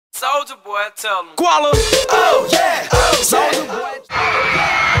Soulja boy, tell him. Koala. Oh yeah, oh Soulja boy.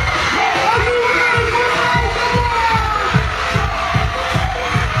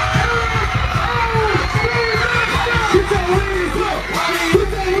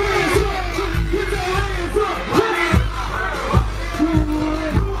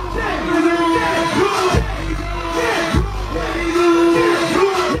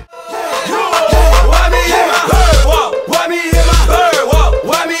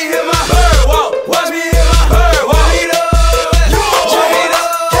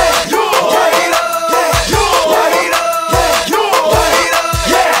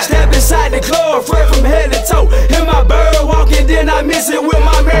 I miss it with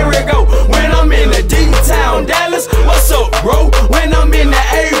my merry-go. When I'm in the D-Town, Dallas, what's up, bro? When I'm in the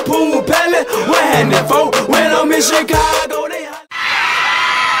A-Pool Palace, what happening, for? When I'm in Chicago, they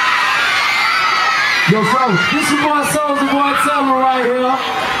Yo, folks, this is my Soulja boy, tell him right here.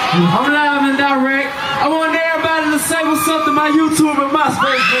 I'm live and direct. I want everybody to say what's up to my YouTube and my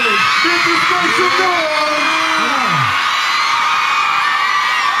space page. This is special noise.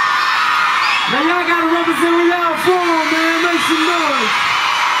 Now y'all gotta represent where y'all from, man. Make some noise.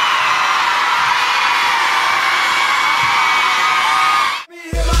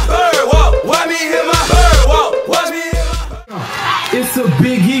 bird walk. Why me hit my bird walk? Watch me hit my. It's a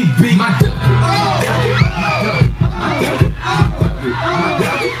Biggie beat.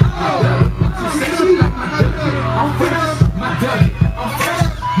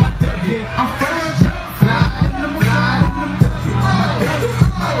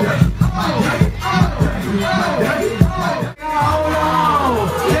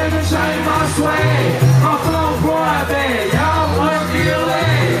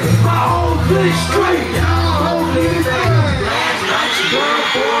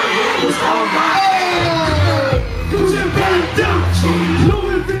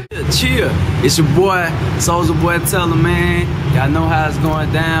 Cheer, it's your boy, Soulja boy, tell him, man. Y'all know how it's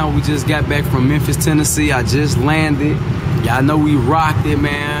going down. We just got back from Memphis, Tennessee. I just landed. Y'all know we rocked it,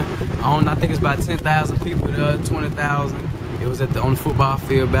 man. I think it's about 10,000 people there, 20,000. It was on the football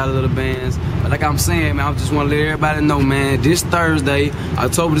field, Battle of the Bands. But like I'm saying, man, I just want to let everybody know, man, this Thursday,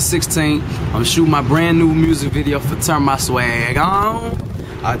 October the 16th, I'm shooting my brand new music video for Turn My Swag On.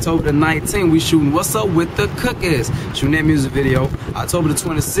 October the 19th, we shooting What's Up With The Cookies, shooting that music video. October the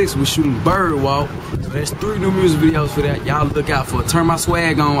 26th, we shooting Bird Walk. So there's 3 new music videos for that. Y'all look out for Turn My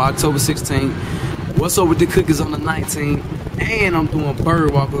Swag On, October 16th. What's Up With The Cookies on the 19th. And I'm doing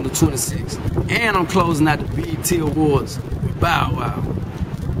Bird Walk on the 26th. And I'm closing out the BET Awards with Bow Wow.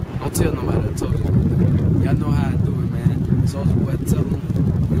 Don't tell nobody I told you. Y'all know how I do it, man. Soulja boy, tell them.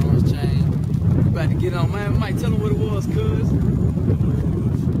 Orange chain. We about to get on, man. Mike, tell them what it was, cuz.